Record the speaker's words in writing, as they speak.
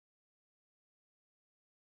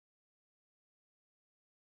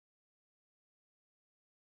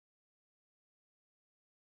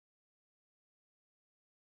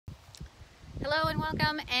Hello and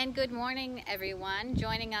welcome and good morning everyone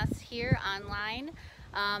joining us here online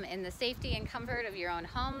in the safety and comfort of your own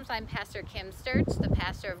homes. I'm Pastor Kim Sturts, the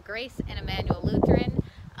pastor of Grace and Emmanuel Lutheran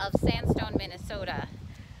of Sandstone, Minnesota.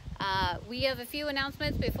 We have a few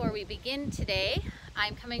announcements before we begin today.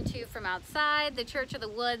 I'm coming to you from outside the Church of the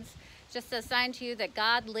Woods, just to assign to you that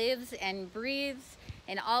God lives and breathes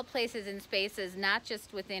in all places and spaces, not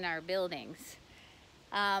just within our buildings.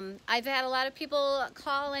 I've had a lot of people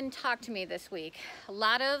call and talk to me this week. A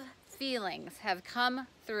lot of feelings have come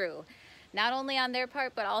through, not only on their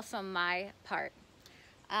part, but also my part.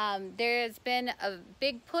 There has been a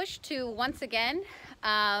big push to once again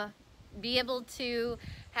be able to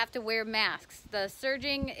have to wear masks. The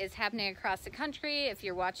surging is happening across the country. If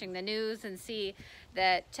you're watching the news and see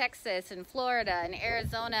that Texas and Florida and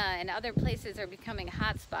Arizona and other places are becoming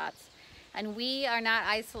hot spots, and we are not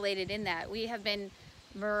isolated in that. We have been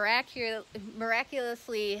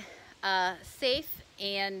miraculously safe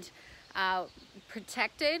and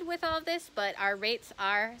protected with all of this, but our rates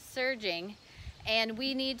are surging and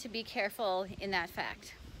we need to be careful in that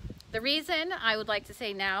fact. The reason I would like to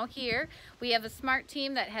say now here, we have a SMART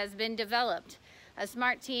team that has been developed. A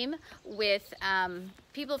SMART team with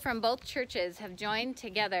people from both churches have joined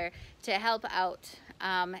together to help out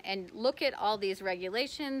and look at all these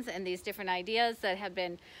regulations and these different ideas that have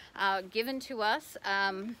been given to us,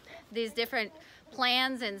 these different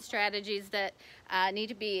plans and strategies that need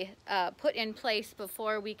to be put in place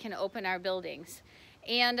before we can open our buildings.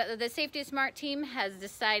 And the Safety Smart team has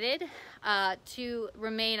decided to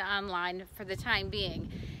remain online for the time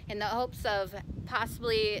being, in the hopes of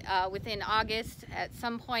possibly within August at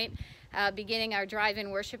some point beginning our drive-in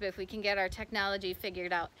worship if we can get our technology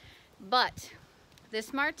figured out. But the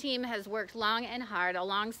SMART team has worked long and hard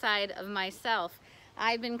alongside of myself.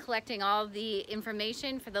 I've been collecting all the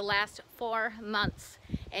information for the last 4 months,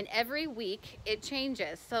 and every week it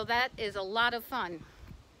changes, so that is a lot of fun.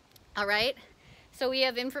 All right, so we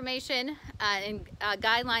have information and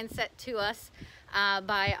guidelines set to us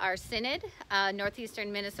by our synod,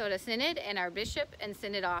 Northeastern Minnesota Synod, and our bishop and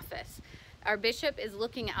synod office. Our bishop is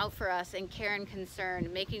looking out for us in care and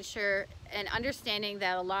concern, making sure and understanding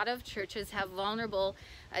that a lot of churches have vulnerable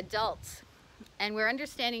adults. And we're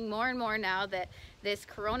understanding more and more now that this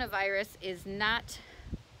coronavirus is not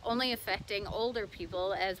only affecting older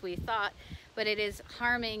people as we thought, but it is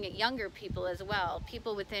harming younger people as well,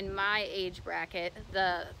 people within my age bracket,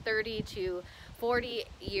 the 30 to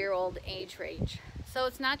 40-year-old age range. So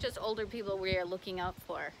it's not just older people we are looking out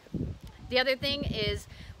for. The other thing is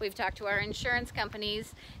we've talked to our insurance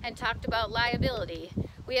companies and talked about liability.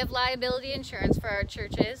 We have liability insurance for our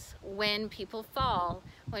churches when people fall,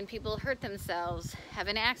 when people hurt themselves, have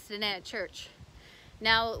an accident at church.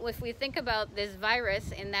 Now, if we think about this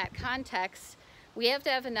virus in that context, we have to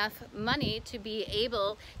have enough money to be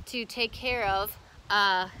able to take care of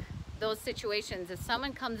those situations. If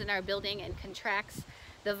someone comes in our building and contracts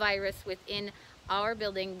the virus within our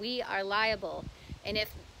building, we are liable. And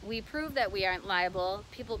if we prove that we aren't liable,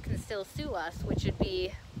 people can still sue us, which would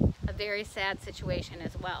be a very sad situation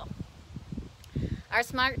as well. Our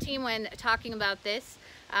SMART team, when talking about this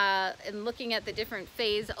and looking at the different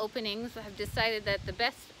phase openings, have decided that the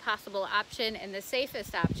best possible option and the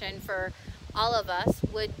safest option for all of us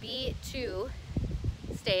would be to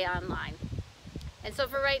stay online. And so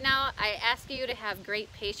for right now, I ask you to have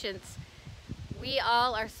great patience. We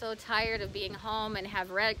all are so tired of being home and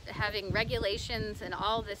having regulations and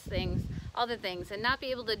all the things, and not be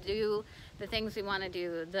able to do the things we want to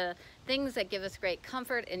do, the things that give us great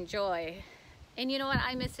comfort and joy. And you know what?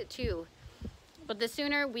 I miss it too. But the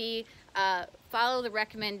sooner we follow the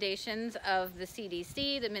recommendations of the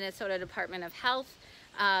CDC, the Minnesota Department of Health,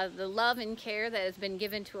 the love and care that has been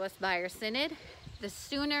given to us by our synod, the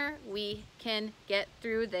sooner we can get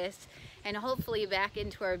through this and hopefully back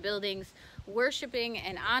into our buildings, worshiping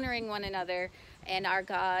and honoring one another and our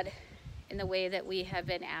God in the way that we have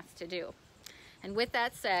been asked to do. And with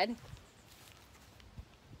that said,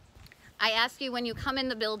 I ask you when you come in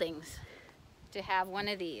the buildings to have one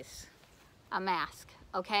of these, a mask,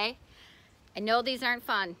 okay? I know these aren't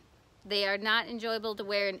fun. They are not enjoyable to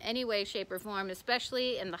wear in any way, shape, or form,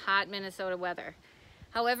 especially in the hot Minnesota weather.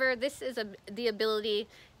 However, this is the ability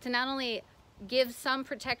to not only give some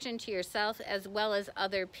protection to yourself as well as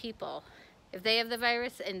other people. If they have the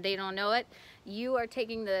virus and they don't know it, you are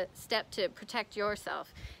taking the step to protect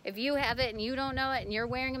yourself. If you have it and you don't know it and you're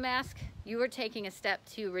wearing a mask, you are taking a step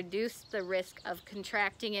to reduce the risk of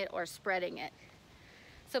contracting it or spreading it.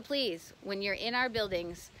 So please, when you're in our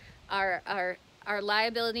buildings, our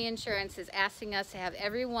liability insurance is asking us to have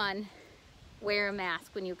everyone wear a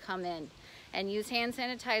mask when you come in. and use hand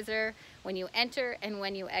sanitizer when you enter and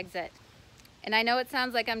when you exit. And I know it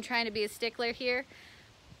sounds like I'm trying to be a stickler here,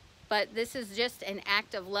 but this is just an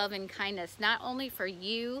act of love and kindness, not only for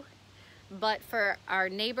you, but for our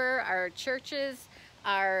neighbor, our churches,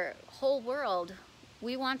 our whole world.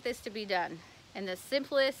 We want this to be done. And the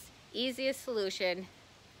simplest, easiest solution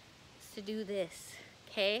is to do this,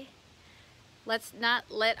 okay? Let's not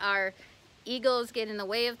let our egos get in the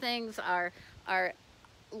way of things, our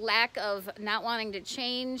lack of not wanting to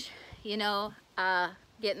change, you know,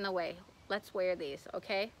 get in the way. Let's wear these,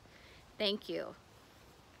 okay? Thank you.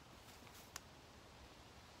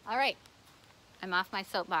 All right, I'm off my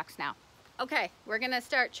soapbox now. Okay, we're gonna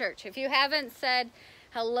start church. If you haven't said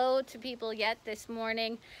hello to people yet this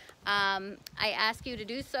morning, I ask you to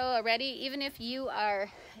do so already. Even if you are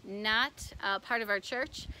not part of our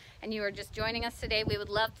church and you are just joining us today, we would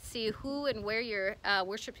love to see who and where you're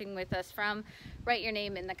worshiping with us from. Write your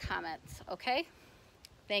name in the comments, okay?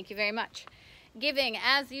 Thank you very much. Giving,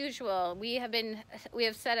 as usual, we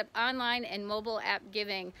have set up online and mobile app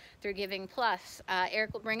giving through Giving Plus.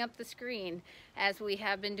 Eric will bring up the screen as we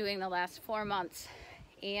have been doing the last 4 months.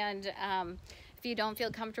 And if you don't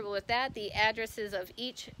feel comfortable with that, the addresses of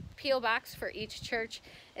each P.O. box for each church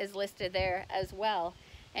is listed there as well.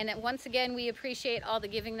 And once again, we appreciate all the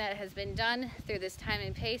giving that has been done through this time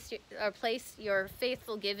and place. Your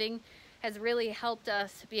faithful giving has really helped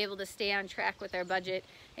us be able to stay on track with our budget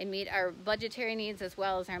and meet our budgetary needs as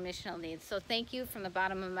well as our missional needs. So thank you from the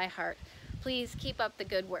bottom of my heart. Please keep up the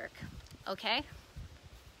good work, okay?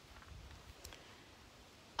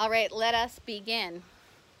 All right, let us begin.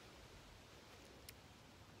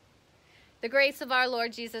 The grace of our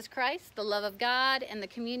Lord Jesus Christ, the love of God, and the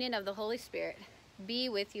communion of the Holy Spirit be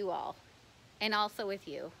with you all, and also with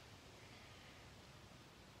you.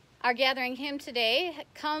 Our gathering hymn today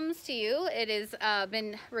comes to you. It has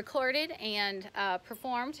been recorded and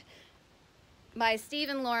performed by Steve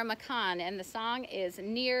and Laura McCann, and the song is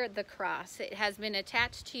Near the Cross. It has been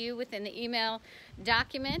attached to you within the email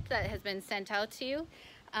document that has been sent out to you.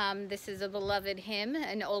 This is a beloved hymn,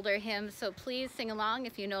 an older hymn, so please sing along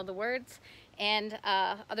if you know the words, and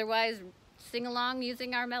otherwise sing along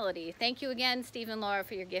using our melody. Thank you again, Steve and Laura,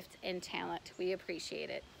 for your gift and talent. We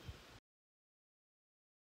appreciate it.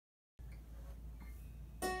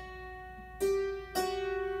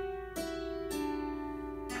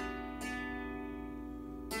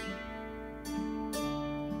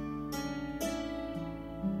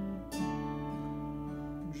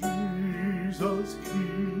 Jesus,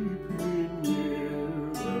 keep me near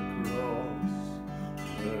the cross.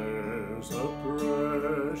 There's a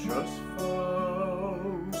precious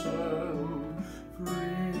fountain,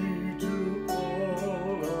 free to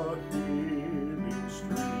all, a healing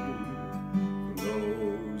stream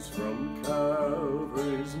flows from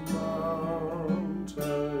Calvary's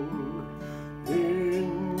mountain.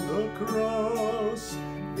 In the cross,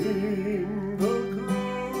 in the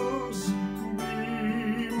cross,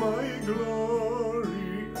 be my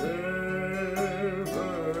glory ever,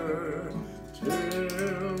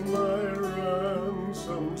 till my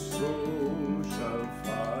ransomed soul shall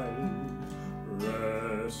find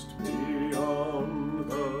rest beyond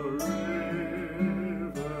the river.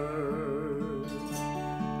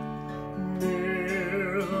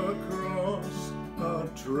 Near the cross, a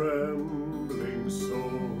trembling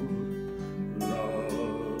soul,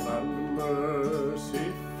 love and mercy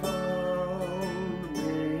found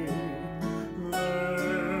me.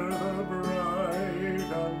 There the bright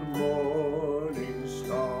and morning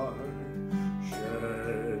star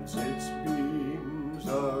sheds its beams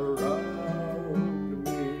around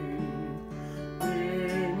me.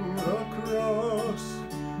 In the cross,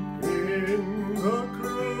 be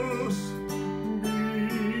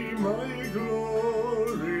my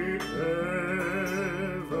glory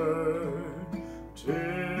ever,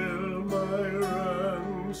 till my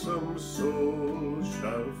ransomed soul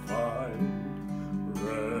shall find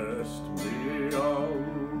rest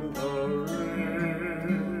beyond the river.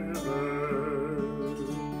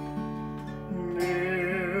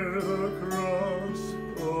 Near the cross,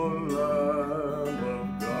 O Lamb of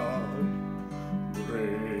God,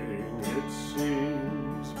 bring its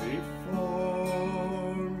scenes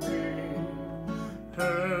before me.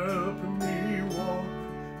 Help me walk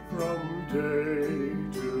from day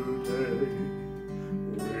to day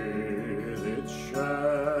with its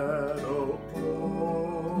shadow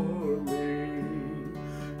o'er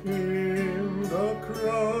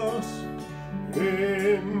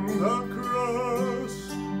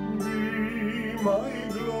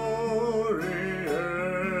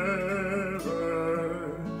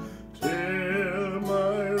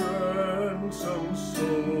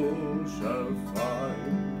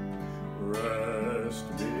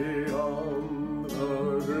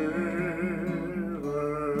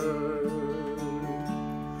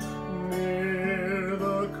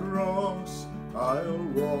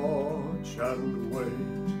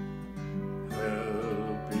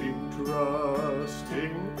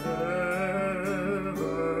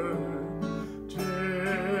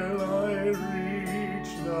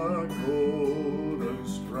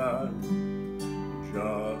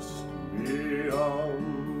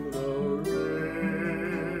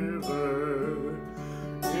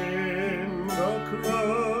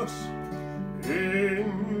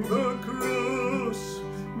the cross,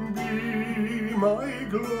 be my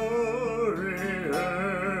glory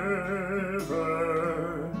ever,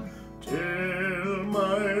 till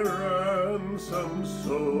my ransomed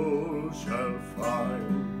soul shall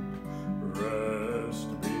find rest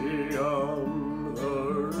beyond the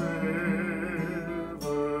river.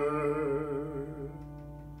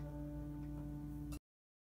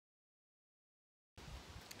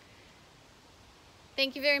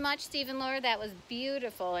 Thank you very much, Stephen Lord. That was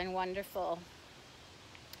beautiful and wonderful.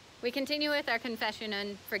 We continue with our confession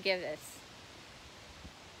and forgiveness.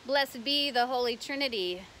 Blessed be the Holy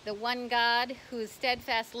Trinity, the one God, whose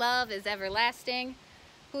steadfast love is everlasting,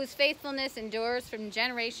 whose faithfulness endures from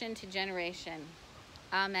generation to generation.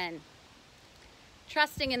 Amen.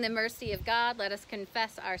 Trusting in the mercy of God, let us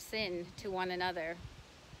confess our sin to one another.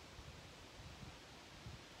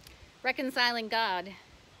 Reconciling God,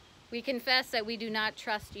 we confess that we do not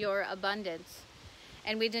trust your abundance,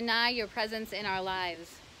 and we deny your presence in our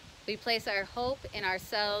lives. We place our hope in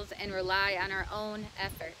ourselves and rely on our own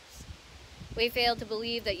efforts. We fail to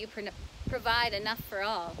believe that you provide enough for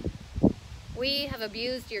all. We have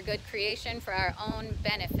abused your good creation for our own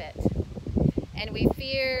benefit, and we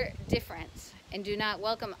fear difference and do not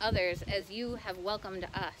welcome others as you have welcomed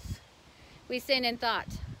us. We sin in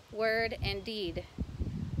thought, word, and deed.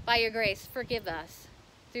 By your grace, forgive us.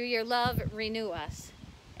 Through your love, renew us,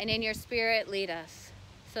 and in your spirit, lead us,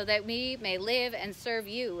 so that we may live and serve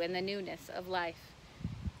you in the newness of life.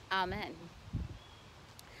 Amen.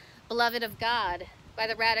 Beloved of God, by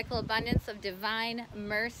the radical abundance of divine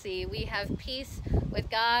mercy, we have peace with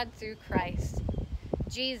God through Christ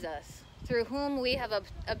Jesus, through whom we have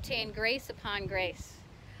obtained grace upon grace.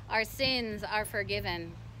 Our sins are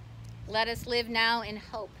forgiven. Let us live now in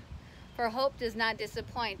hope. For hope does not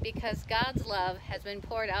disappoint, because God's love has been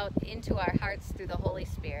poured out into our hearts through the Holy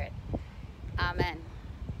Spirit. Amen.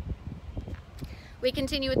 We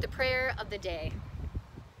continue with the prayer of the day.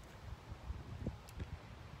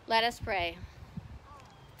 Let us pray.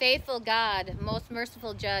 Faithful God, most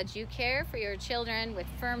merciful Judge, you care for your children with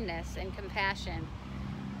firmness and compassion.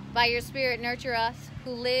 By your Spirit, nurture us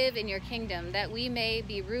who live in your kingdom, that we may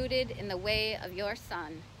be rooted in the way of your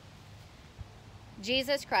Son,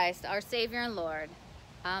 Jesus Christ, our Savior and Lord.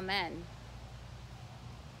 Amen.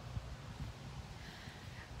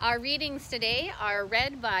 Our readings today are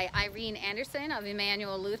read by Irene Anderson of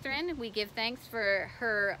Emmanuel Lutheran. We give thanks for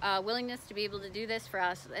her willingness to be able to do this for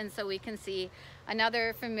us, and so we can see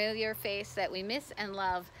another familiar face that we miss and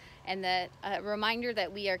love, and the reminder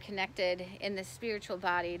that we are connected in the spiritual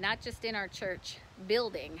body, not just in our church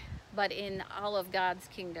building, but in all of God's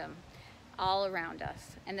kingdom, all around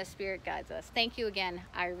us, and the Spirit guides us. Thank you again,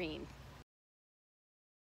 Irene.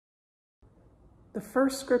 The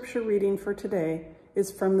first scripture reading for today is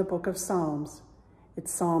from the book of Psalms.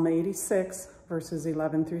 It's Psalm 86, verses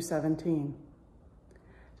 11 through 17.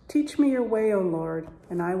 Teach me your way, O Lord,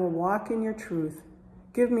 and I will walk in your truth.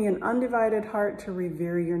 Give me an undivided heart to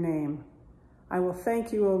revere your name. I will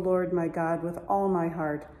thank you, O Lord, my God, with all my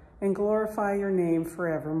heart, and glorify your name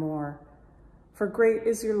forevermore. For great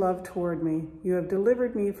is your love toward me. You have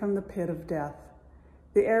delivered me from the pit of death.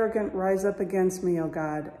 The arrogant rise up against me, O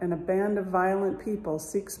God, and a band of violent people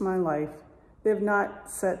seeks my life. They have not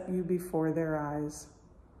set you before their eyes.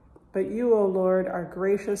 But you, O Lord, are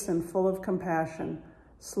gracious and full of compassion,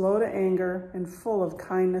 slow to anger and full of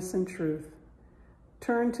kindness and truth.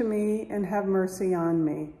 Turn to me and have mercy on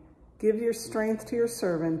me. Give your strength to your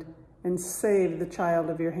servant and save the child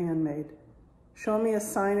of your handmaid. Show me a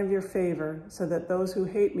sign of your favor, so that those who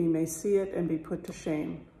hate me may see it and be put to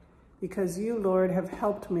shame, because you, Lord, have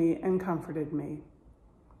helped me and comforted me.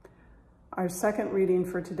 Our second reading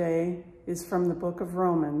for today is from the book of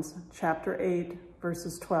Romans, chapter 8,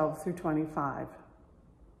 verses 12 through 25.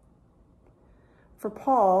 For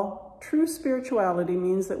Paul, true spirituality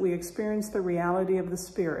means that we experience the reality of the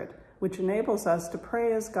Spirit, which enables us to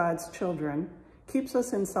pray as God's children, keeps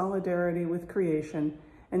us in solidarity with creation,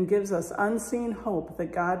 and gives us unseen hope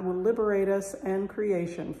that God will liberate us and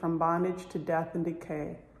creation from bondage to death and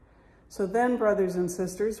decay. So then, brothers and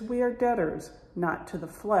sisters, we are debtors, not to the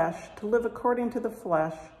flesh, to live according to the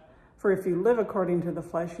flesh. For if you live according to the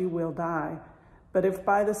flesh, you will die. But if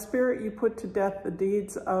by the Spirit you put to death the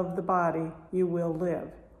deeds of the body, you will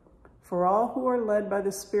live. For all who are led by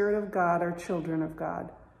the Spirit of God are children of God.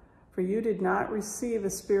 For you did not receive a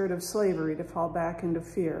spirit of slavery to fall back into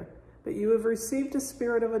fear, but you have received a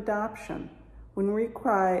spirit of adoption. When we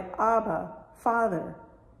cry, Abba, Father,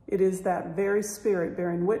 it is that very Spirit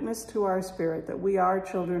bearing witness to our spirit that we are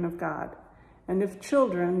children of God. And if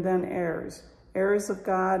children, then heirs, heirs of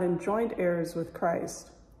God and joint heirs with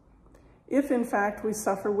Christ, if in fact we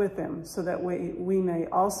suffer with him, so that we may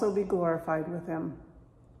also be glorified with him.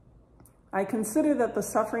 I consider that the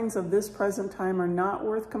sufferings of this present time are not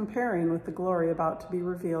worth comparing with the glory about to be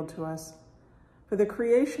revealed to us. For the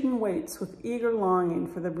creation waits with eager longing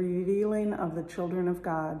for the revealing of the children of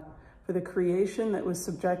God, for the creation that was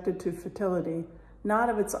subjected to fertility, not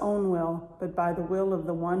of its own will, but by the will of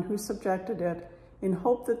the one who subjected it, in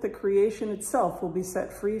hope that the creation itself will be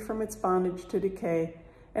set free from its bondage to decay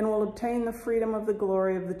and will obtain the freedom of the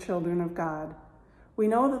glory of the children of God. We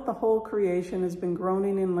know that the whole creation has been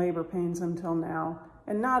groaning in labor pains until now,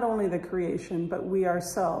 and not only the creation, but we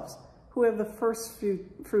ourselves, who have the first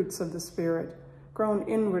fruits of the Spirit, groan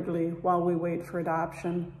inwardly while we wait for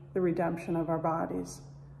adoption, the redemption of our bodies.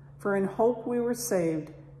 For in hope we were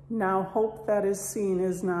saved. Now hope that is seen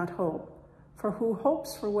is not hope. For who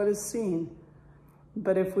hopes for what is seen?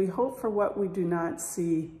 But if we hope for what we do not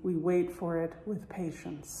see, we wait for it with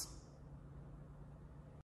patience.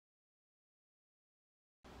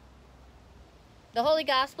 The Holy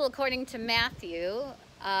Gospel according to Matthew,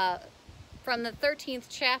 from the 13th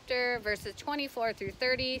chapter, verses 24 through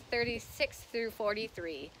 30, 36 through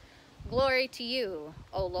 43. Glory to you,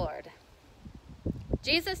 O Lord.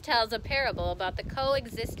 Jesus tells a parable about the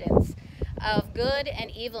coexistence of good and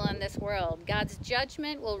evil in this world. God's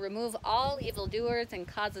judgment will remove all evildoers and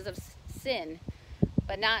causes of sin,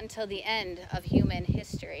 but not until the end of human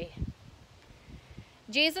history.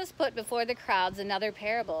 Jesus put before the crowds another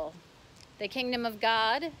parable. The kingdom of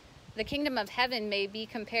God, the kingdom of heaven may be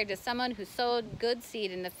compared to someone who sowed good seed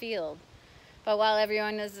in the field. But while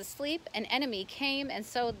everyone was asleep, an enemy came and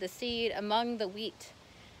sowed the seed among the wheat,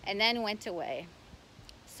 and then went away.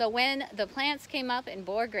 So when the plants came up and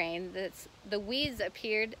bore grain, the weeds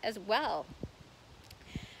appeared as well.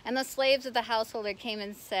 And the slaves of the householder came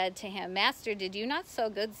and said to him, Master, did you not sow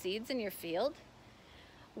good seeds in your field?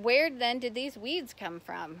 Where then did these weeds come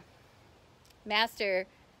from? Master,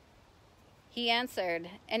 he answered,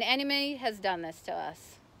 an enemy has done this to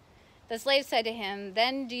us. The slave said to him,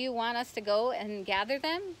 then do you want us to go and gather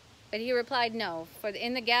them? But he replied, no, for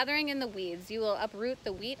in the gathering in the weeds you will uproot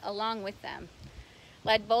the wheat along with them.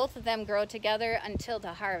 Let both of them grow together until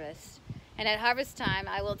the harvest. And at harvest time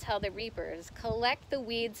I will tell the reapers, collect the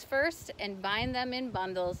weeds first and bind them in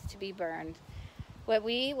bundles to be burned, but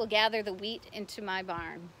we will gather the wheat into my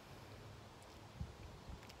barn.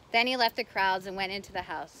 Then he left the crowds and went into the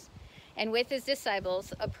house, and with his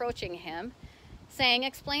disciples approaching him, saying,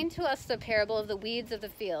 explain to us the parable of the weeds of the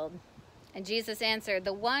field. And Jesus answered,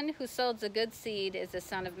 the one who sows the good seed is the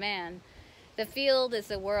Son of Man. The field is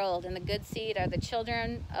the world, and the good seed are the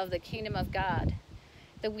children of the kingdom of God.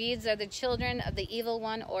 The weeds are the children of the evil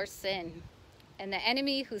one, or sin, and the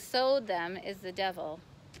enemy who sowed them is the devil.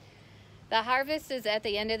 The harvest is at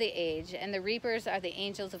the end of the age, and the reapers are the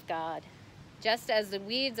angels of God. Just as the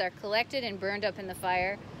weeds are collected and burned up in the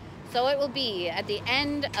fire, so it will be at the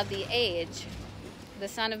end of the age. The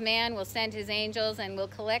Son of Man will send his angels and will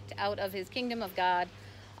collect out of his kingdom of God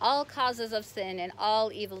all causes of sin and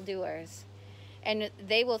all evildoers, and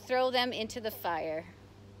they will throw them into the fire.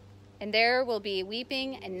 And there will be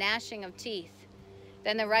weeping and gnashing of teeth.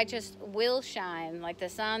 Then the righteous will shine like the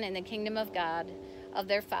sun in the kingdom of God, of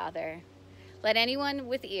their Father. Let anyone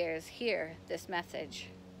with ears hear this message.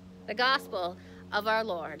 The gospel of our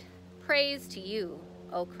Lord. Praise to you,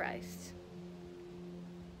 O Christ.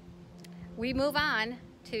 We move on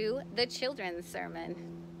to the children's sermon.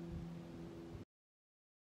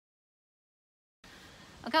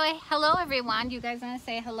 Okay, hello everyone. Do you guys want to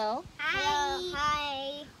say hello? Hi. Hello.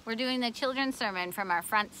 Hi. We're doing the children's sermon from our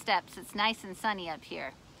front steps. It's nice and sunny up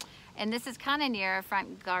here. And this is kind of near our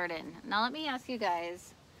front garden. Now let me ask you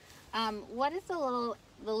guys, what is the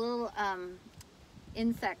little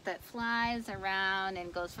insect that flies around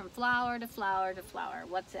and goes from flower to flower to flower?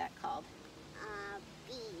 What's that called?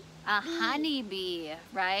 Bee. A honeybee,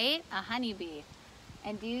 right? A honeybee.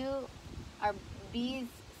 And are bees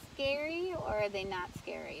scary, or are they not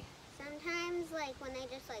scary? Sometimes, like, when they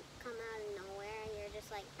just, like, come out of nowhere, you're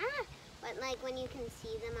just like, ah! But, like, when you can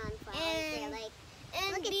see them on flowers, they're like,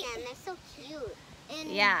 look at them, they're so cute.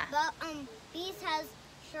 And yeah. Bees has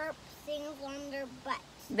sharp things on their butts.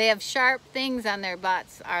 They have sharp things on their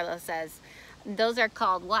butts, Arlo says. Those are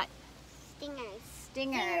called what? Stingers.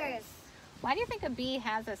 Stingers. Why do you think a bee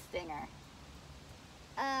has a stinger?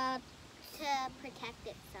 To protect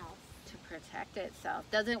itself. To protect itself.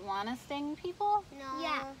 Does it want to sting people? No.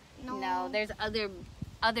 Yeah. No, there's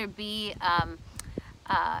other bee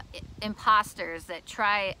imposters that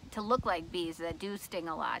try to look like bees that do sting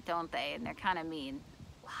a lot, don't they? And they're kind of mean.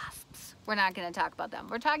 Wasps. We're not going to talk about them.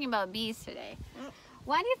 We're talking about bees today.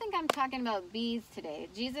 Why do you think I'm talking about bees today?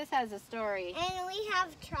 Jesus has a story. And we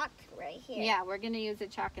have chalk right here. Yeah, we're going to use the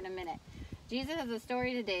chalk in a minute. Jesus has a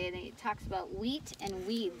story today, and he talks about wheat and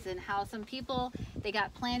weeds and how some people, they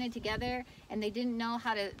got planted together and they didn't know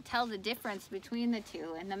how to tell the difference between the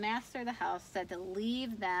two. And the master of the house said to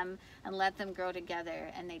leave them and let them grow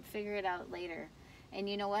together, and they'd figure it out later. And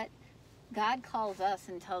you know what? God calls us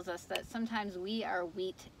and tells us that sometimes we are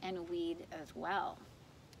wheat and weed as well.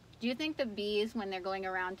 Do you think the bees, when they're going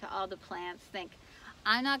around to all the plants, think,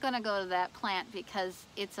 I'm not going to go to that plant because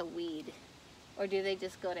it's a weed? Or do they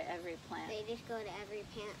just go to every plant? They just go to every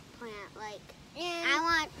plant. Like, I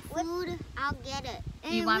want food, I'll get it.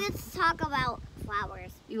 And let's talk about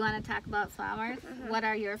flowers. You want to talk about flowers? What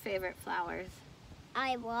are your favorite flowers?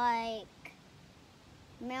 I like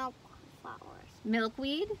milk flowers.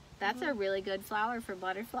 Milkweed? That's a really good flower for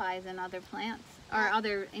butterflies and other plants or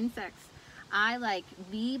other insects. I like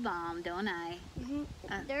bee balm, don't I?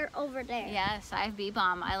 They're over there. Yes, I have bee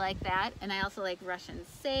balm. I like that. And I also like Russian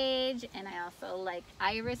sage, and I also like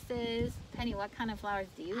irises. Penny, what kind of flowers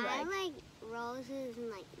do you like? I like roses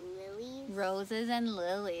and like lilies. Roses and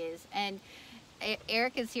lilies. And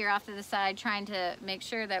Eric is here off to the side trying to make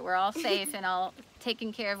sure that we're all safe and all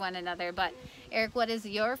taking care of one another. But Eric, what is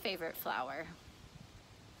your favorite flower?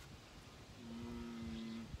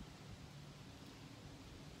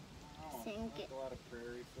 A lot of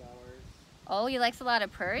prairie flowers. Oh, he likes a lot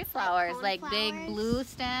of prairie flowers, like big cornflowers? blue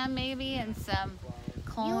stem maybe, and some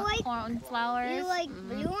corn flowers. You like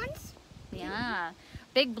blue ones? Yeah.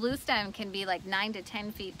 Big blue stem can be like 9 to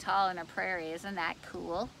 10 feet tall in a prairie. Isn't that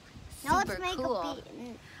cool? Now Super let's make cool. a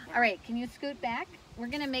bee. All right, can you scoot back? We're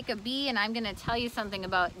going to make a bee, and I'm going to tell you something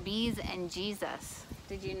about bees and Jesus.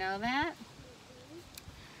 Did you know that?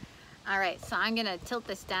 All right, so I'm going to tilt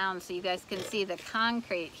this down so you guys can see the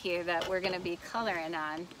concrete here that we're going to be coloring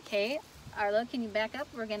on. Okay, Arlo, can you back up?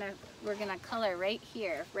 We're gonna color right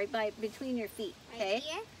here, right between your feet. Okay. Right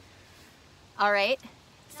here? All right.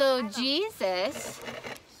 So Jesus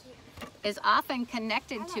is often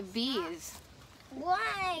connected to bees.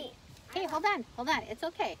 Why? Hey, hold on. It's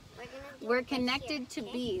okay. We're connected to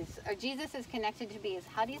okay? bees, or Jesus is connected to bees.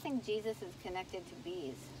 How do you think Jesus is connected to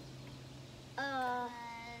bees? He like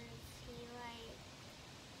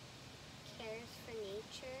cares for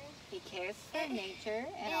nature. He cares for nature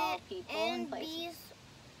and all people and places. Bees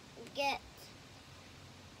get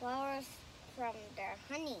flowers from their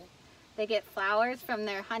honey. They get flowers from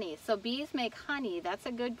their honey. So bees make honey. That's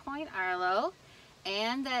a good point, Arlo.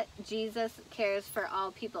 And that Jesus cares for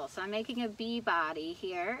all people. So I'm making a bee body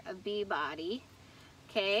here, a bee body.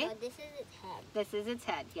 Okay? So this is its head. This is its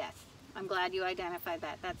head, yes. I'm glad you identified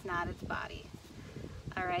that. That's not its body.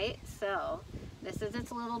 All right, so this is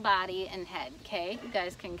its little body and head, okay? You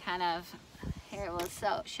guys can kind of, here we'll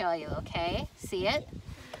show you, okay? See it?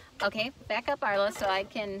 Okay, back up, Arlo, so I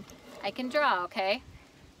can draw, okay?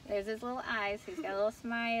 There's his little eyes. He's got a little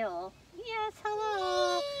smile. Yes,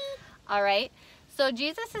 hello. All right, so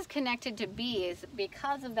Jesus is connected to bees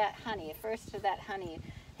because of that honey. First to that honey,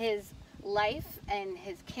 his life and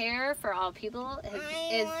his care for all people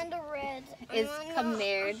is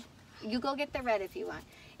compared. You go get the red if you want.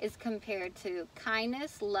 Is compared to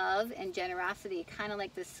kindness, love, and generosity, kind of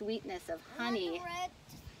like the sweetness of honey.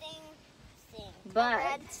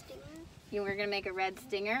 But you were gonna make a red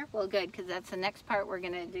stinger. Well, good, because that's the next part we're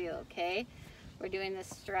gonna do. Okay, we're doing the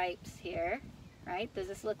stripes here, right? Does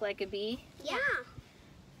this look like a bee? Yeah.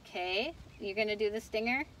 Okay, you're gonna do the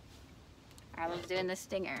stinger. Arlo's doing the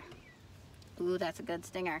stinger. Ooh, that's a good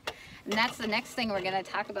stinger. And that's the next thing we're gonna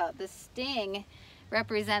talk about. The sting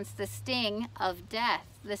represents the sting of death,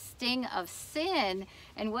 the sting of sin.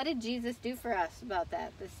 And what did Jesus do for us about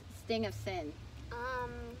that, the sting of sin?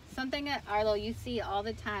 Something that, Arlo, you see all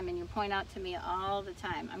the time and you point out to me all the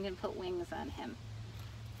time. I'm going to put wings on him.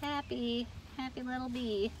 Happy little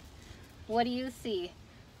bee. What do you see?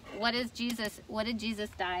 What did Jesus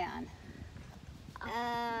die on?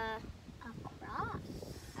 A cross.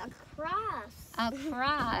 A cross. A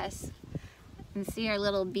cross. And see our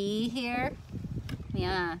little bee here?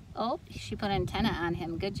 Yeah. Oh, she put an antenna on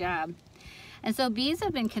him. Good job. And so bees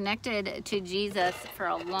have been connected to Jesus for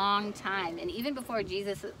a long time, and even before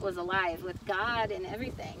Jesus was alive, with God and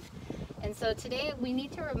everything. And so today we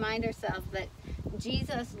need to remind ourselves that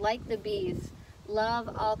Jesus, like the bees,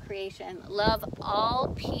 love all creation, love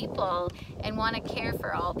all people, and want to care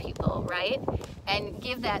for all people, right? And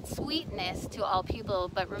give that sweetness to all people,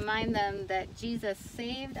 but remind them that Jesus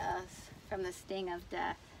saved us from the sting of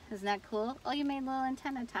death. Isn't that cool? Oh, you made little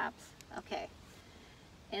antenna tops. Okay.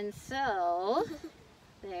 And so,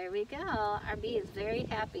 there we go. Our bee is very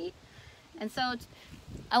happy. And so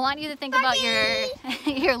I want you to think about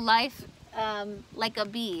your life like a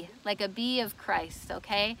bee of Christ,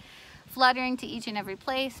 okay? Fluttering to each and every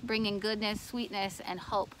place, bringing goodness, sweetness, and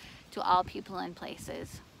hope to all people and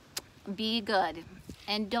places. Be good,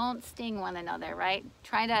 and don't sting one another, right?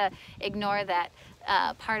 Try to ignore that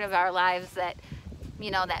part of our lives that, you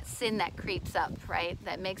know, that sin that creeps up, right?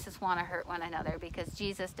 That makes us want to hurt one another, because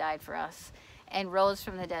Jesus died for us and rose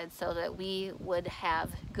from the dead so that we would have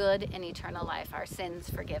good and eternal life, our sins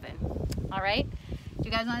forgiven. All right? Do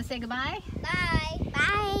you guys want to say goodbye? Bye.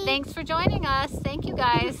 Bye. Thanks for joining us. Thank you,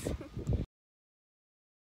 guys.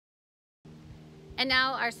 And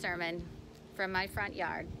now our sermon from my front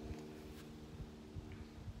yard.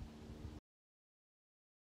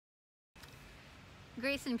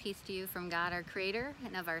 Grace and peace to you from God, our Creator,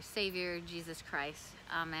 and of our Savior, Jesus Christ.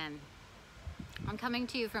 Amen. I'm coming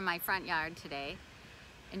to you from my front yard today,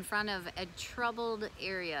 in front of a troubled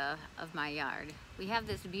area of my yard. We have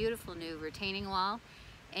this beautiful new retaining wall,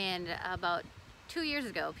 and about 2 years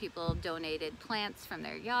ago, people donated plants from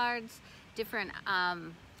their yards, different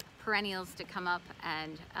perennials to come up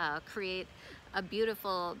and create a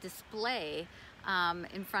beautiful display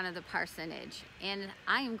in front of the parsonage. And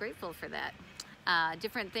I am grateful for that.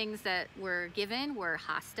 Different things that were given were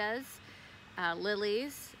hostas,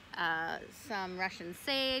 lilies, some Russian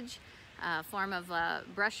sage, form of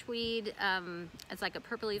brushweed, it's like a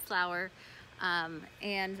purpley flower,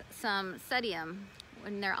 and some sedum,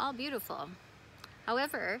 and they're all beautiful.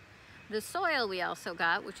 However, the soil we also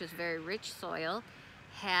got, which was very rich soil,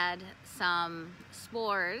 had some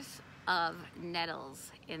spores of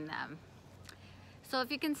nettles in them. So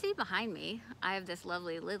if you can see behind me, I have this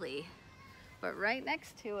lovely lily, but right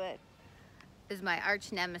next to it is my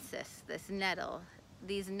arch nemesis, this nettle.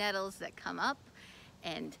 These nettles that come up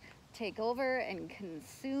and take over and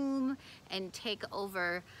consume and take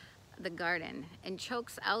over the garden and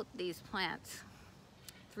chokes out these plants.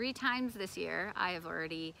 3 times this year I have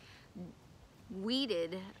already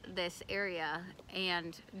weeded this area,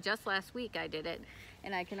 and just last week I did it,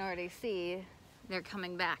 and I can already see they're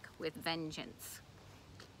coming back with vengeance.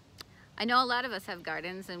 I know a lot of us have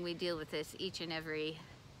gardens, and we deal with this each and every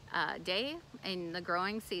day in the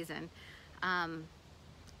growing season.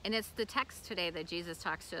 And it's the text today that Jesus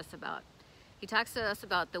talks to us about. He talks to us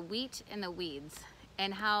about the wheat and the weeds,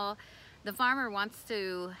 and how the farmer wants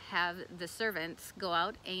to have the servants go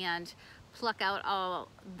out and pluck out all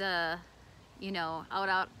the,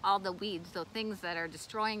 out all the weeds, the things that are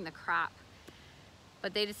destroying the crop.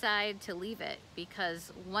 But they decide to leave it,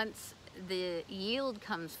 because once the yield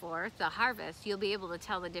comes forth, the harvest, you'll be able to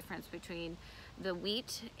tell the difference between the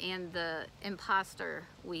wheat and the imposter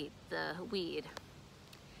wheat, the weed.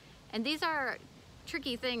 And these are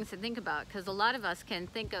tricky things to think about, because a lot of us can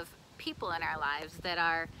think of people in our lives that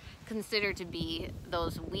are considered to be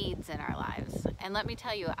those weeds in our lives. And let me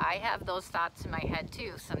tell you, I have those thoughts in my head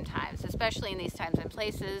too sometimes, especially in these times and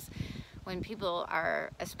places when people are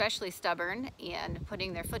especially stubborn and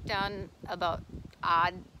putting their foot down about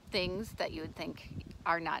odd things that you would think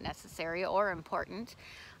are not necessary or important.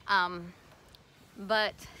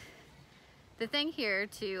 But the thing here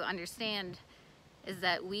to understand is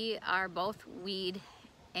that we are both weed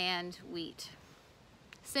and wheat.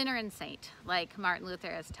 Sinner and saint, like Martin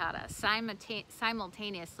Luther has taught us.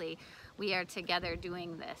 Simultaneously, we are together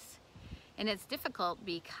doing this. And it's difficult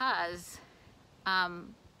because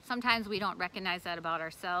sometimes we don't recognize that about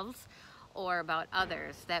ourselves or about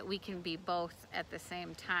others, that we can be both at the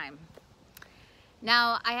same time.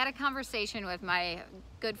 Now, I had a conversation with my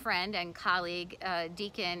good friend and colleague,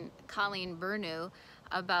 Deacon Colleen Bernu,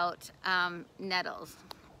 about nettles.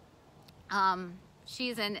 She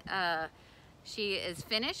is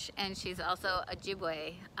Finnish, and she's also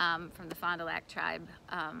Ojibwe from the Fond du Lac tribe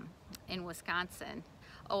in Wisconsin.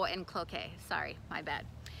 Oh, in Cloquet, sorry, my bad.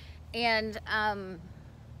 And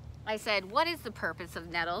I said, what is the purpose of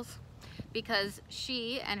nettles? Because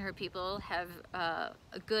she and her people have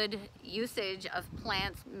a good usage of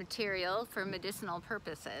plant material for medicinal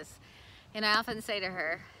purposes. And I often say to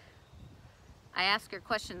her, I ask her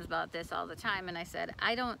questions about this all the time, and I said,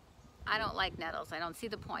 I don't like nettles. I don't see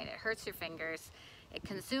the point. It hurts your fingers. It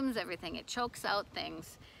consumes everything. It chokes out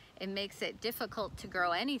things. It makes it difficult to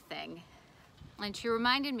grow anything. And she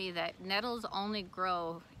reminded me that nettles only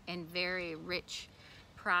grow in very rich,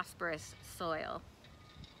 prosperous soil.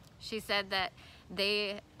 She said that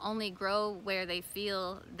they only grow where they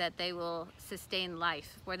feel that they will sustain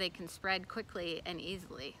life, where they can spread quickly and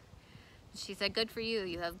easily. She said, good for you,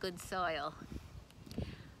 you have good soil.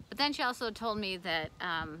 But then she also told me that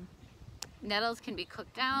nettles can be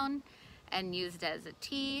cooked down and used as a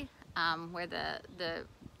tea, where the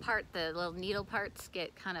the little needle parts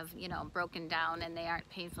get kind of, you know, broken down and they aren't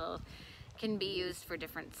painful, can be used for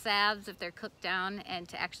different salves if they're cooked down, and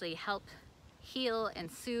to actually help heal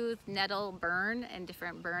and soothe, nettle, burn, and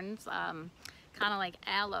different burns, kind of like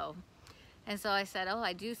aloe. And so I said, oh,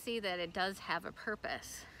 I do see that it does have a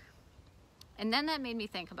purpose. And then that made me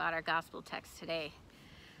think about our gospel text today.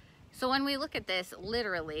 So when we look at this,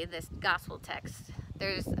 literally, this gospel text,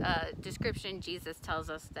 there's a description. Jesus tells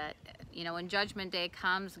us that, you know, when judgment day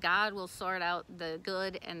comes, God will sort out the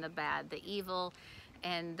good and the bad, the evil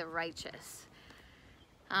and the righteous.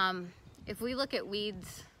 If we look at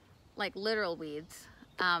weeds, like literal weeds,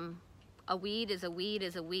 a weed is a weed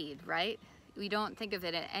is a weed, right? We don't think of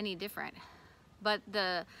it any different. But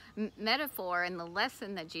the metaphor and the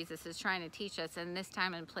lesson that Jesus is trying to teach us in this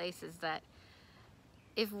time and place is that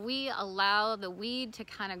if we allow the weed to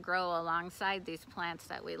kind of grow alongside these plants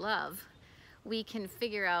that we love, we can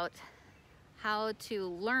figure out how to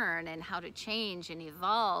learn and how to change and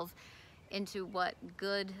evolve into what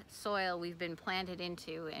good soil we've been planted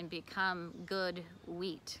into and become good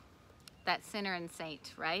wheat, that sinner and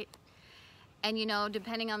saint, right? And you know,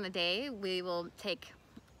 depending on the day, we will take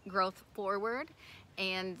growth forward,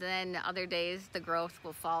 and then other days the growth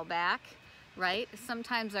will fall back, right?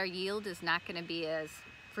 Sometimes our yield is not going to be as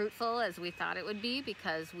fruitful as we thought it would be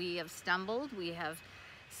because we have stumbled, we have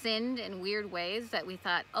sinned in weird ways that we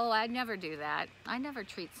thought, oh, I'd never do that, I never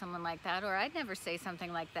treat someone like that, or I'd never say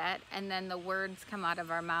something like that. And then the words come out of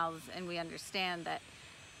our mouths and we understand that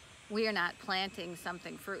we are not planting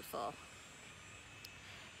something fruitful.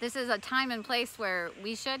 This is a time and place where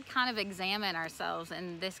we should kind of examine ourselves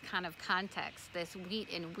in this kind of context, this wheat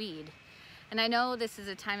and weed. And I know this is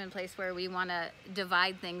a time and place where we want to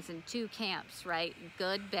divide things in two camps, right?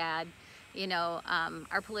 Good, bad. You know,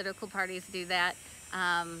 our political parties do that.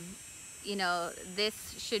 You know,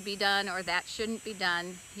 this should be done or that shouldn't be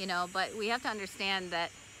done, you know, but we have to understand that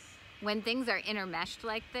when things are intermeshed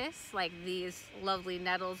like this, like these lovely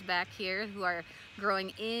nettles back here who are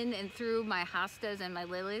growing in and through my hostas and my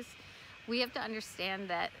lilies, we have to understand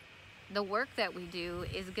that the work that we do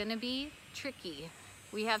is going to be tricky.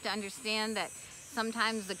 We have to understand that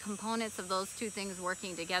sometimes the components of those two things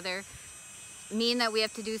working together mean that we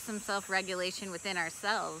have to do some self-regulation within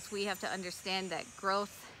ourselves. We have to understand that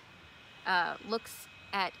growth looks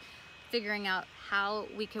at figuring out how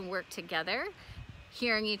we can work together,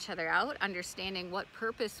 hearing each other out, understanding what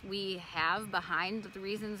purpose we have behind the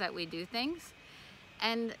reasons that we do things.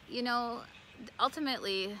 And, you know,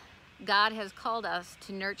 ultimately, God has called us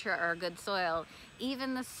to nurture our good soil,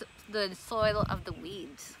 even the soil of the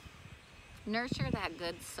weeds. Nurture that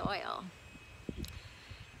good soil.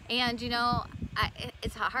 And, you know,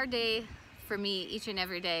 it's a hard day for me each and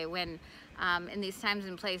every day when in these times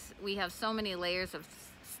and place, we have so many layers of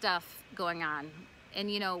stuff going on. And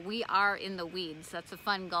you know, we are in the weeds. That's a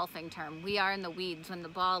fun golfing term. We are in the weeds when the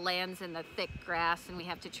ball lands in the thick grass and we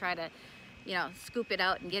have to try to, you know, scoop it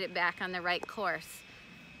out and get it back on the right course.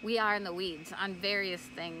 We are in the weeds on various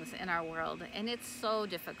things in our world, and it's so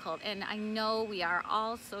difficult. And I know we are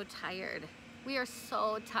all so tired. We are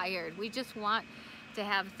so tired. We just want to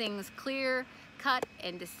have things clear, cut,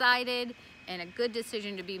 and decided, and a good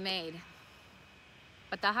decision to be made.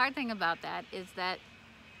 But the hard thing about that is that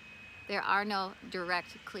there are no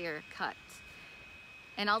direct, clear cuts.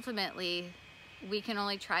 And ultimately, we can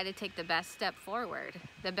only try to take the best step forward,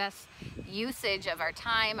 the best usage of our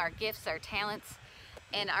time, our gifts, our talents,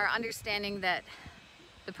 and our understanding that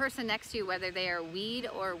the person next to you, whether they are weed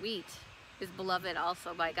or wheat, is beloved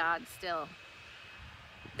also by God still.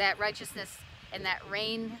 That righteousness and that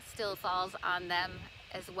rain still falls on them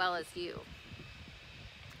as well as you.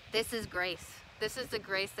 This is grace. This is the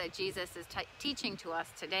grace that Jesus is teaching to us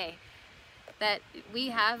today. That we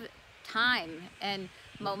have time and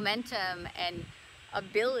momentum and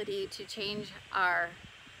ability to change our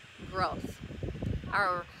growth,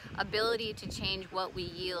 our ability to change what we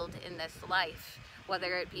yield in this life,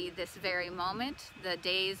 whether it be this very moment, the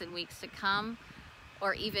days and weeks to come,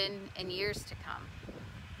 or even in years to come.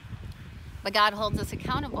 But God holds us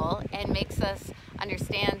accountable and makes us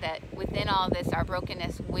understand that within all this, our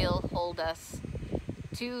brokenness will hold us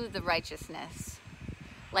to the righteousness.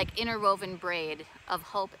 Like interwoven braid of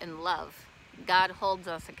hope and love, God holds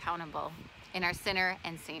us accountable in our sinner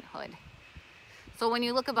and sainthood. So when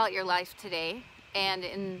you look about your life today and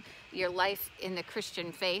in your life in the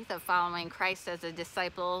Christian faith of following Christ as a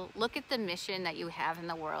disciple, look at the mission that you have in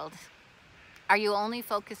the world. Are you only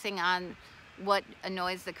focusing on what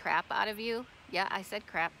annoys the crap out of you? Yeah, I said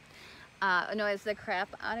crap. Annoys the crap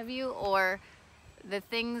out of you, or the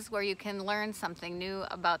things where you can learn something new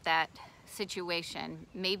about that situation.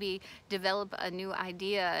 Maybe develop a new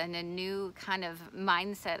idea and a new kind of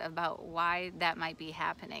mindset about why that might be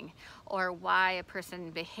happening, or why a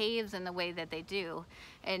person behaves in the way that they do,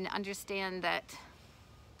 and understand that,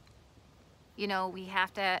 you know, we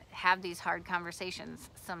have to have these hard conversations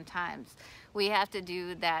sometimes. We have to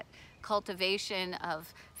do that cultivation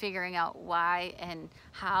of figuring out why and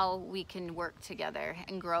how we can work together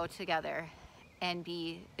and grow together and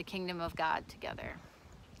be the kingdom of God together.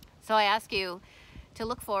 So I ask you to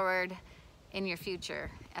look forward in your future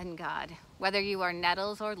in God. Whether you are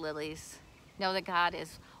nettles or lilies, know that God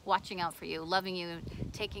is watching out for you, loving you,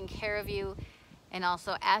 taking care of you, and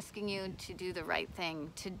also asking you to do the right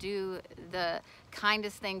thing, to do the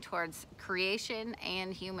kindest thing towards creation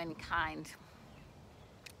and humankind.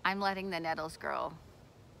 I'm letting the nettles grow.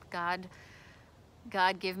 God,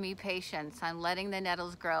 give me patience. I'm letting the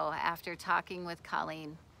nettles grow after talking with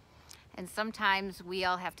Colleen. And sometimes we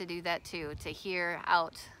all have to do that too, to hear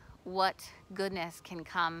out what goodness can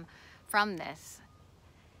come from this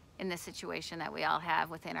in the situation that we all have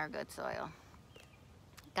within our good soil.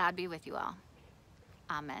 God be with you all.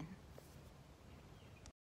 Amen.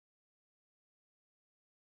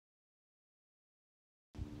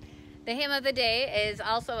 The hymn of the day is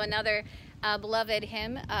also another beloved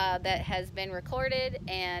hymn that has been recorded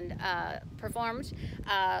and performed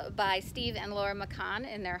by Steve and Laura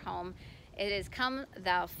McCon in their home. It is "Come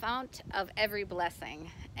Thou Fount of Every Blessing."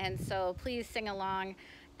 And so please sing along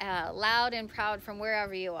loud and proud from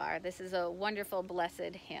wherever you are. This is a wonderful,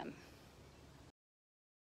 blessed hymn.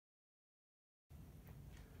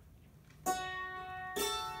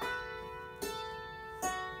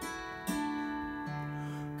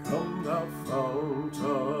 Come thou fount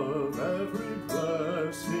of every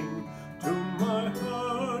blessing, to my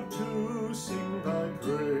heart to sing thy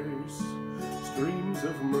grace. Streams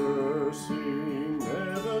of mercy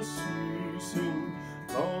never ceasing,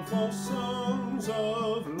 call for songs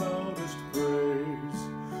of loudest praise.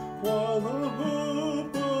 While the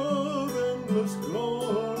hope of endless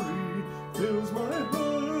glory fills my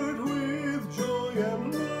heart with joy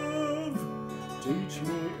and love, teach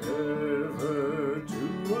me ever to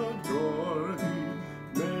adore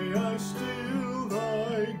thee, may I still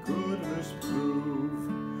thy goodness prove.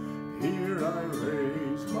 Here I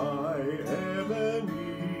raise my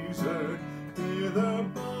Ebenezer, hither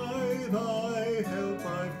by thy help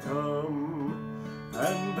I've come,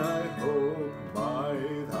 and I hope by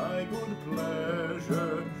thy good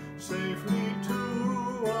pleasure safely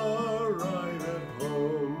to arrive at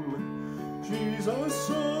home. Jesus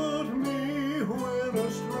sought me when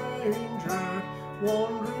a stranger,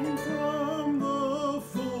 wandering from the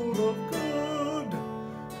fold of God,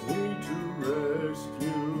 he to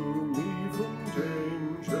rescue me from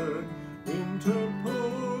danger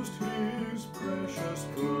interposed his precious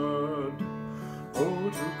blood. Oh,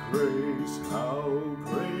 to grace how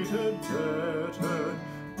great a debtor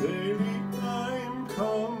daily I'm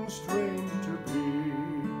constrained to be.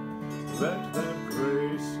 Let that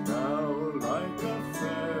grace now like a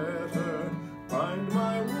fetter bind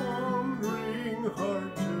my wandering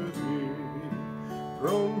heart to thee.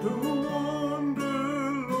 Prone to wander,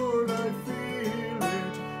 Lord, I feel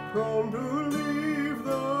it, prone to leave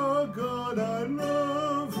the God I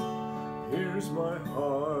love. Here's my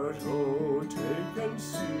heart, oh, take and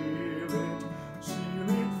seal it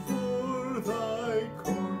for thy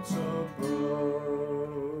courts above.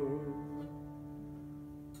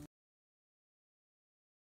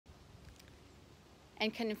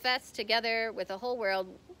 And confess together with the whole world,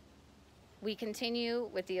 we continue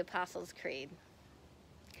with the Apostles' Creed.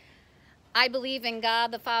 I believe in God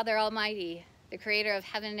the Father Almighty, the creator of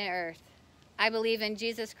heaven and earth. I believe in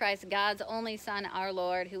Jesus Christ, God's only Son, our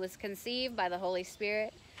Lord, who was conceived by the Holy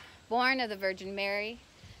Spirit, born of the Virgin Mary,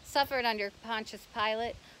 suffered under Pontius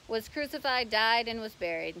Pilate, was crucified, died, and was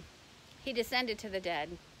buried. He descended to the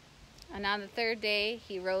dead. And on the third day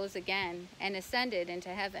he rose again and ascended into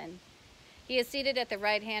heaven. He is seated at the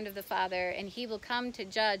right hand of the Father, and he will come to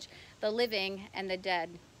judge the living and the dead.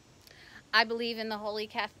 I believe in the Holy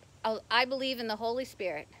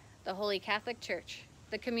Spirit, the Holy Catholic Church,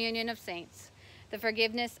 the communion of saints, the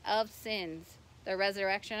forgiveness of sins, the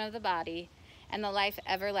resurrection of the body, and the life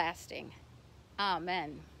everlasting.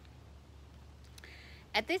 Amen.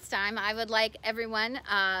 At this time, I would like everyone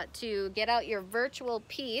to get out your virtual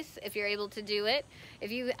piece if you're able to do it.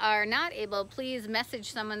 If you are not able, please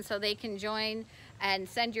message someone so they can join and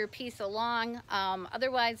send your piece along.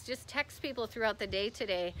 Otherwise, just text people throughout the day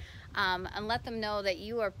today and let them know that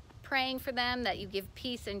you are praying for them, that you give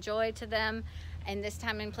peace and joy to them in this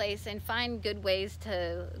time and place, and find good ways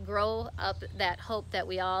to grow up that hope that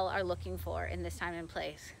we all are looking for in this time and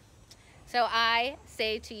place. So I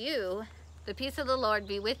say to you, the peace of the Lord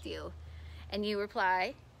be with you. And you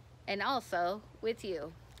reply, and also with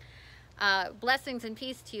you. Blessings and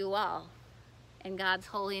peace to you all in God's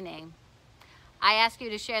holy name. I ask you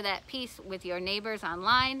to share that peace with your neighbors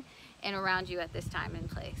online and around you at this time and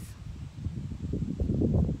place.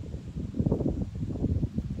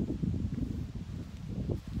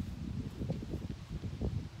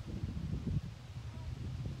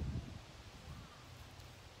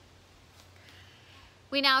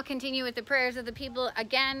 We now continue with the prayers of the people,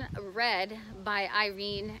 again read by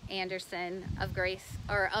Irene Anderson of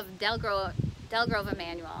Del Grove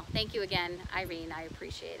Emmanuel. Thank you again, Irene. I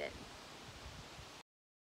appreciate it.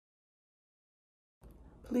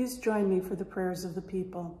 Please join me for the prayers of the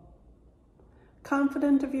people.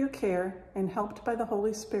 Confident of your care and helped by the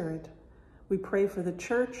Holy Spirit, we pray for the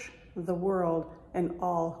church, the world, and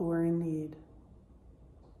all who are in need.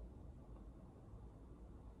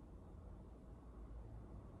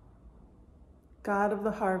 God of the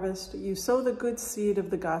harvest, you sow the good seed of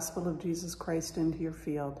the gospel of Jesus Christ into your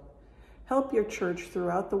field. Help your church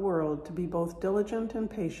throughout the world to be both diligent and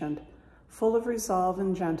patient, full of resolve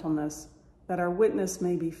and gentleness, that our witness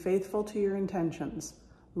may be faithful to your intentions.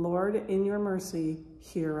 Lord, in your mercy,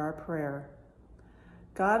 hear our prayer.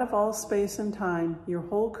 God of all space and time, your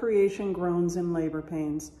whole creation groans in labor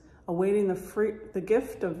pains, awaiting the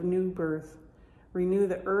gift of new birth. Renew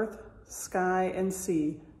the earth, sky, and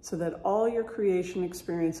sea, so that all your creation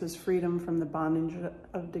experiences freedom from the bondage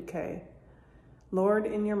of decay. Lord,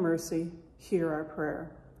 in your mercy, hear our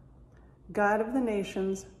prayer. God of the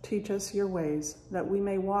nations, teach us your ways, that we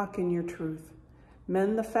may walk in your truth.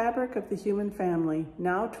 Mend the fabric of the human family,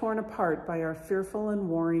 now torn apart by our fearful and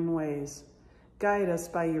warring ways. Guide us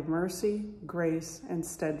by your mercy, grace, and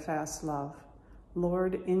steadfast love.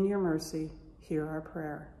 Lord, in your mercy, hear our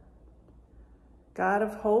prayer. God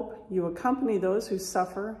of hope, you accompany those who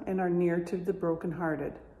suffer and are near to the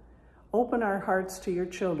brokenhearted. Open our hearts to your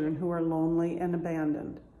children who are lonely and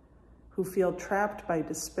abandoned, who feel trapped by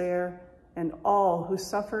despair, and all who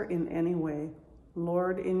suffer in any way.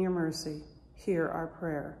 Lord, in your mercy, hear our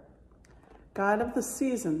prayer. God of the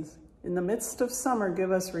seasons, in the midst of summer,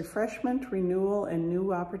 give us refreshment, renewal, and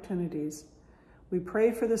new opportunities. We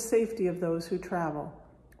pray for the safety of those who travel.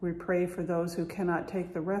 We pray for those who cannot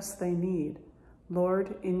take the rest they need.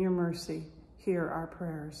 Lord, in your mercy, hear our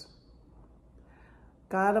prayers.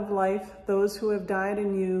 God of life, those who have died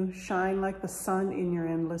in you shine like the sun in your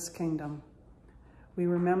endless kingdom. We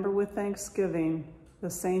remember with thanksgiving the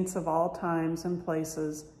saints of all times and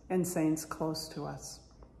places and saints close to us.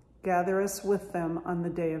 Gather us with them on the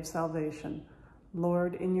day of salvation.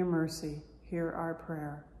 Lord, in your mercy, hear our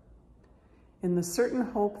prayer. In the certain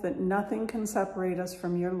hope that nothing can separate us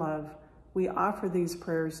from your love, we offer these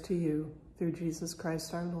prayers to you, through Jesus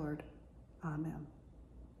Christ our Lord. Amen.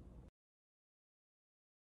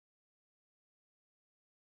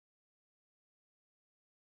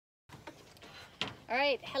 All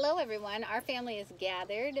right, hello everyone. Our family is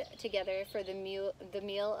gathered together for the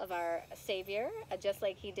meal of our Savior, just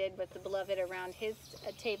like he did with the beloved around his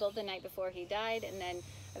table the night before he died and then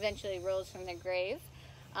eventually rose from the grave.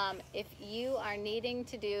 If you are needing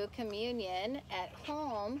to do communion at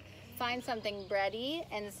home, find something bready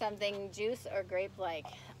and something juice or grape-like,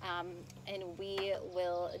 and we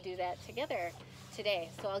will do that together today.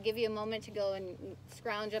 So I'll give you a moment to go and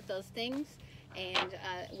scrounge up those things, and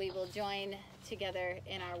we will join together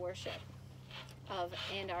in our worship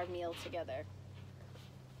and our meal together.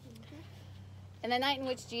 And the night in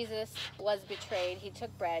which Jesus was betrayed, he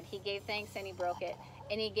took bread, he gave thanks, and he broke it.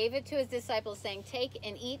 And he gave it to his disciples, saying, "Take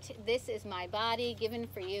and eat. This is my body given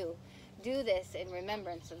for you. Do this in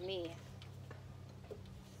remembrance of me."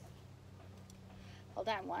 Hold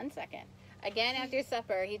on one second. Again, after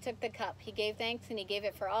supper, he took the cup. He gave thanks, and he gave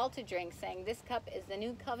it for all to drink, saying, "This cup is the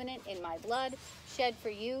new covenant in my blood, shed for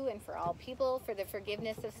you and for all people for the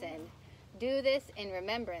forgiveness of sin. Do this in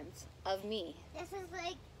remembrance of me." This is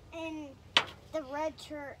like in the red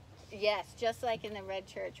church. Yes, just like in the red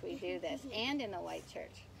church, we do this, and in the white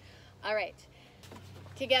church. All right.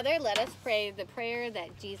 Together, let us pray the prayer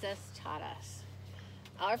that Jesus taught us.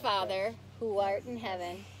 Our Father, who art in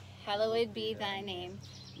heaven, hallowed be thy name.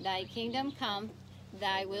 Thy kingdom come,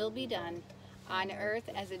 thy will be done, on earth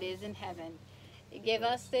as it is in heaven. Give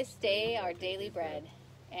us this day our daily bread,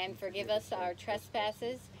 and forgive us our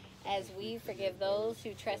trespasses, as we forgive those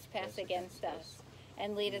who trespass against us.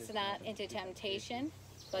 And lead us not into temptation,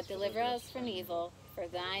 but deliver us from evil. For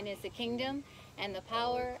thine is the kingdom, and the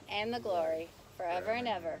power, and the glory, forever and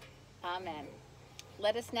ever. Amen.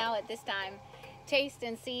 Let us now at this time taste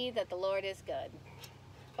and see that the Lord is good.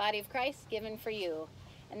 Body of Christ given for you.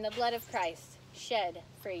 and the blood of Christ shed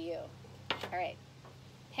for you. All right.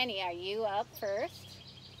 Penny, are you up first?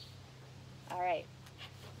 All right.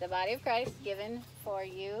 The body of Christ given for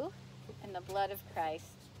you, and the blood of Christ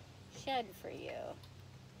shed for you.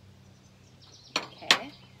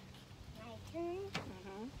 Okay. My turn.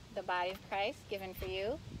 The body of Christ given for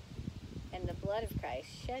you, and the blood of Christ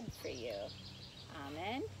shed for you.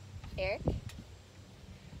 Amen. Eric,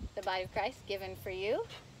 the body of Christ given for you,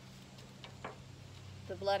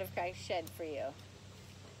 the blood of Christ shed for you.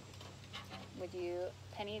 Would you,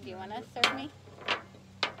 Penny, do you want to serve me?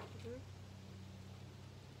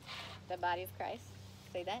 The body of Christ.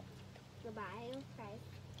 Say that. The body of Christ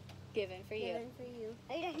Given for you. given for you.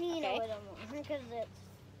 I just need Okay. a little more because it's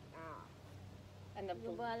And the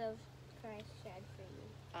blood of Christ shed for you.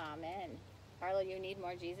 Amen. Arlo, you need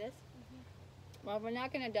more Jesus? Well, we're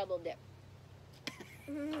not going to double dip.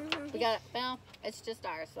 We got, well, it's just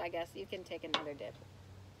ours, so I guess you can take another dip.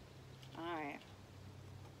 All right.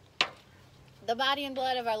 The body and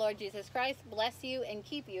blood of our Lord Jesus Christ bless you and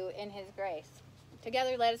keep you in his grace.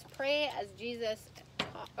 Together, let us pray as Jesus,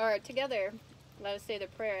 or together, let us say the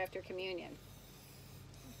prayer after communion.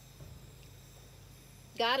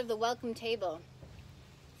 God of the welcome table,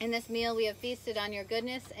 in this meal we have feasted on your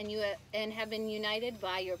goodness and have been united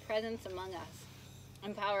by your presence among us.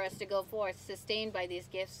 Empower us to go forth, sustained by these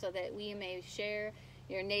gifts, so that we may share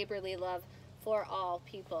your neighborly love for all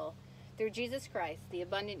people. Through Jesus Christ, the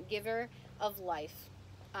abundant giver of life.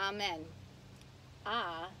 Amen.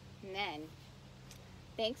 Amen.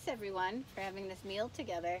 Thanks, everyone, for having this meal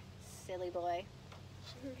together. Silly boy.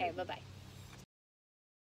 Okay, bye-bye.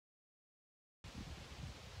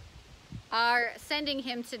 Our sending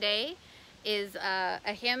hymn today is a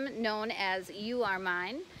hymn known as You Are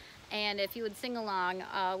Mine. And if you would sing along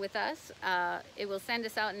with us, it will send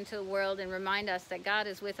us out into the world and remind us that God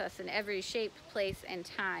is with us in every shape, place, and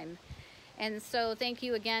time. And so thank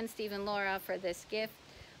you again, Steve and Laura, for this gift.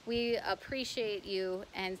 We appreciate you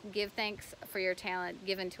and give thanks for your talent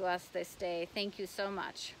given to us this day. Thank you so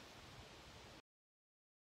much.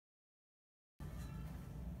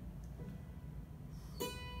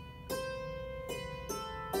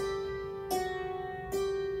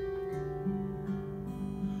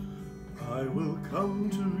 I will come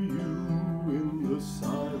to you in the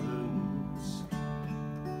silence.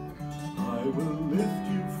 I will lift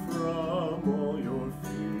you from all your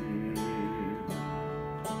fear.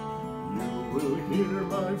 You will hear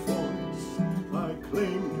my voice. I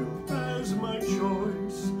claim you as my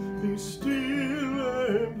choice. Be still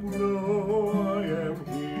and know I am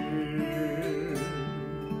here.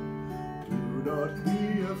 Do not be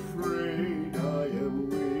afraid, I am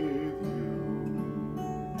with you.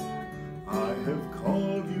 I have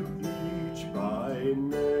called you each by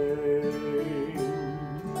name.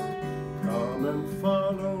 Come and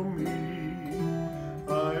follow me.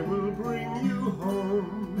 I will bring you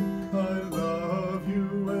home. I love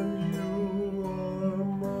you and you are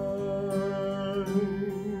mine.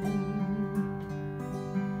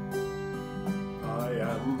 I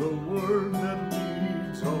am the word that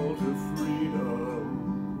leads all to freedom.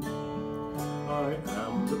 I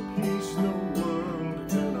am the peace no world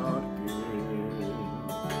cannot give.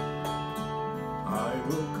 I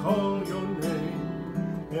will call your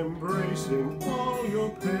name, embracing all your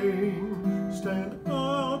pain. Stand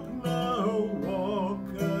up now, walk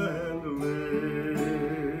and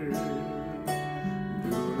live.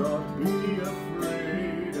 Do not be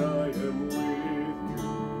afraid, I am with you.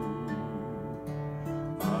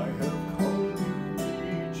 I have called you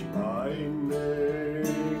each by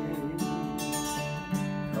name.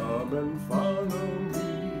 Come and follow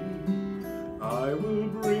me, I will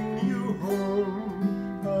bring you home.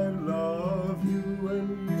 I love you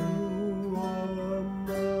and you are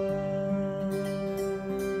mine.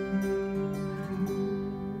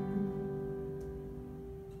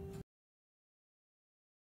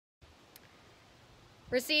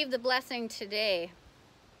 Receive the blessing today.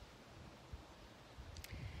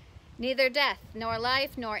 Neither death, nor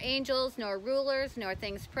life, nor angels, nor rulers, nor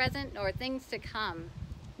things present, nor things to come,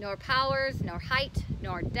 nor powers, nor height,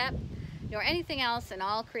 nor depth, nor anything else in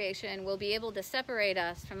all creation will be able to separate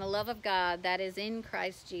us from the love of God that is in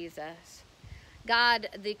Christ Jesus. God,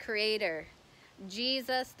 the Creator,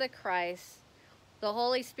 Jesus the Christ, the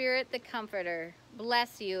Holy Spirit, the Comforter,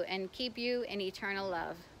 bless you and keep you in eternal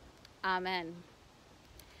love. Amen.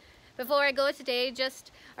 Before I go today,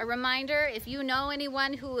 just a reminder, if you know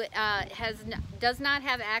anyone who does not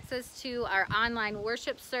have access to our online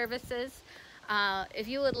worship services, if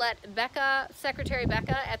you would let Becca, Secretary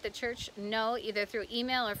Becca at the church know, either through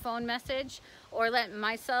email or phone message, or let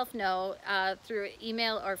myself know through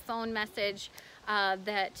email or phone message,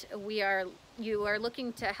 that you are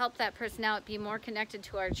looking to help that person out, be more connected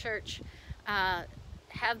to our church,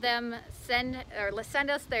 have them send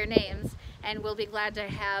us their names, and we'll be glad to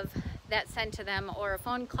have that sent to them, or a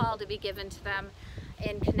phone call to be given to them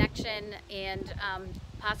in connection, and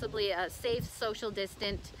possibly a safe, social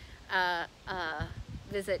distant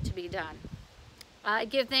visit to be done. I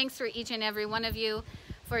give thanks for each and every one of you,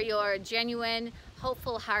 for your genuine,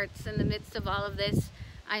 hopeful hearts in the midst of all of this.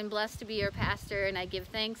 I'm blessed to be your pastor, and I give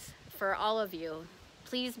thanks for all of you.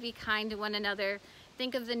 Please be kind to one another.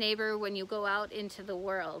 Think of the neighbor when you go out into the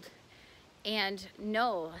world, and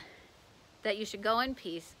know that you should go in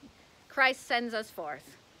peace. Christ sends us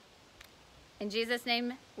forth. In Jesus'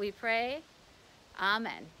 name we pray.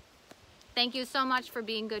 Amen. Thank you so much for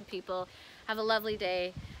being good people. Have a lovely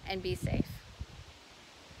day and be safe.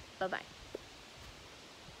 Bye-bye.